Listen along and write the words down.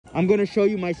I'm going to show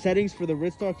you my settings for the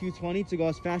Ridstar Q20 to go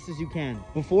as fast as you can.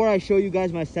 Before I show you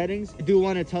guys my settings, I do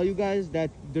want to tell you guys that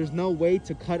there's no way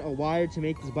to cut a wire to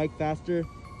make this bike faster.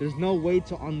 There's no way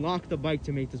to unlock the bike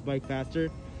to make this bike faster.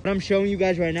 What I'm showing you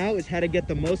guys right now is how to get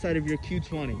the most out of your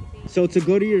Q20. So to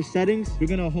go to your settings, you're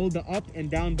going to hold the up and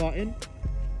down button.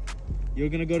 You're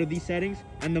going to go to these settings,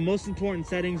 and the most important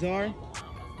settings are,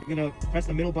 you're going to press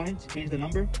the middle button to change the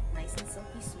number. Nice and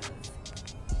silky smooth.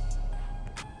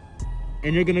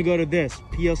 And you're going to go to this,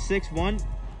 PO6 1,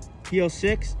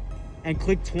 PO6, and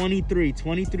click 23.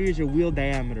 23 is your wheel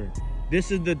diameter.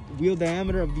 This is the wheel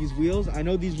diameter of these wheels. I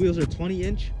know these wheels are 20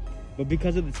 inch, but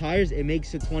because of the tires, it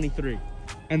makes it 23.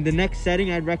 And the next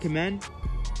setting I'd recommend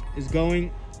is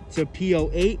going to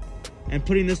PO8 and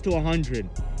putting this to 100.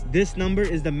 This number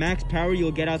is the max power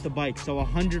you'll get out the bike, so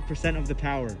 100% of the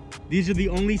power. These are the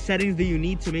only settings that you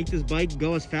need to make this bike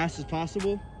go as fast as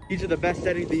possible. These are the best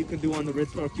settings that you can do on the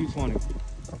Ridstar Q20.